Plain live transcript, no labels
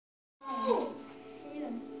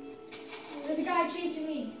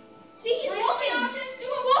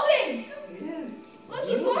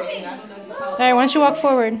Alright, why don't you walk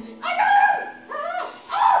forward?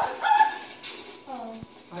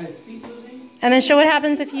 And then show what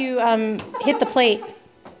happens if you hit the plate. Come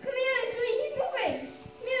here, Tweet. He's moving.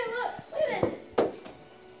 Come here, look.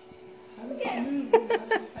 Look at him. Look at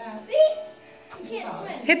him. See? He can't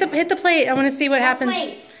swim. Hit the plate. I want to see what happens.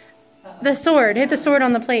 Plate? The sword. Hit the sword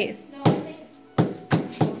on the plate. No, I think.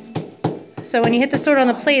 So when you hit the sword on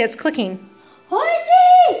the plate, it's clicking.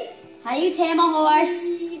 Horses! How do you tame a horse?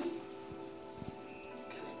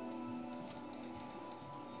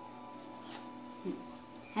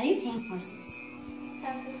 How do you tame horses?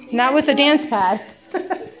 Not with the dance pad.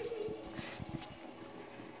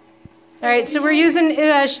 Alright, so we're using,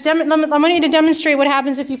 I want you to demonstrate what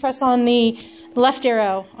happens if you press on the left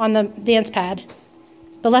arrow on the dance pad.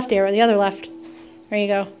 The left arrow, the other left. There you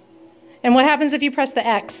go. And what happens if you press the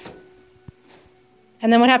X?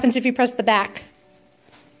 And then what happens if you press the back?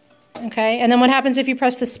 Okay, and then what happens if you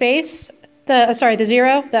press the space? The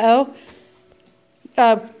 0, the O?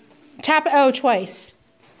 Tap O twice.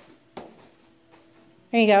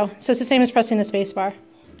 There you go. So it's the same as pressing the space bar.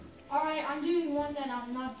 Alright, I'm doing one that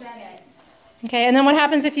I'm not bad at. Okay, and then what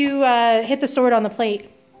happens if you hit the sword on the plate?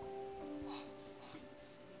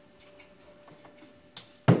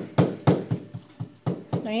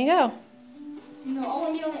 There you go. No,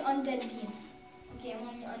 only undead team. Okay, I'm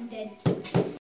on the undead team.